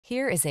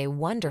Here is a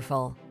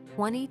wonderful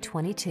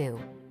 2022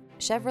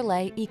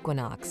 Chevrolet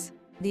Equinox.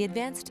 The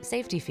advanced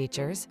safety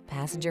features,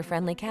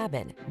 passenger-friendly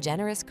cabin,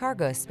 generous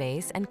cargo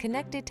space, and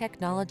connected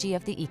technology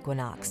of the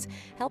Equinox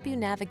help you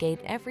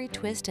navigate every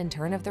twist and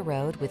turn of the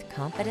road with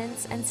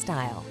confidence and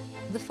style.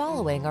 The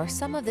following are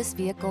some of this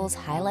vehicle's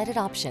highlighted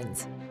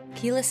options: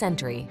 keyless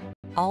entry,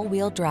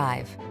 all-wheel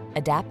drive,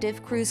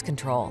 adaptive cruise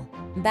control,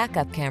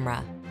 backup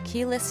camera,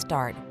 keyless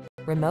start,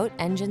 remote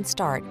engine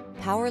start,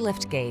 power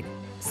liftgate,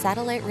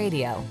 satellite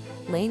radio,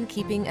 lane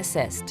keeping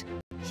assist,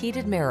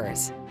 heated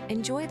mirrors.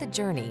 Enjoy the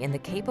journey in the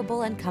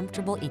capable and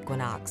comfortable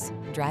Equinox.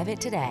 Drive it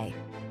today.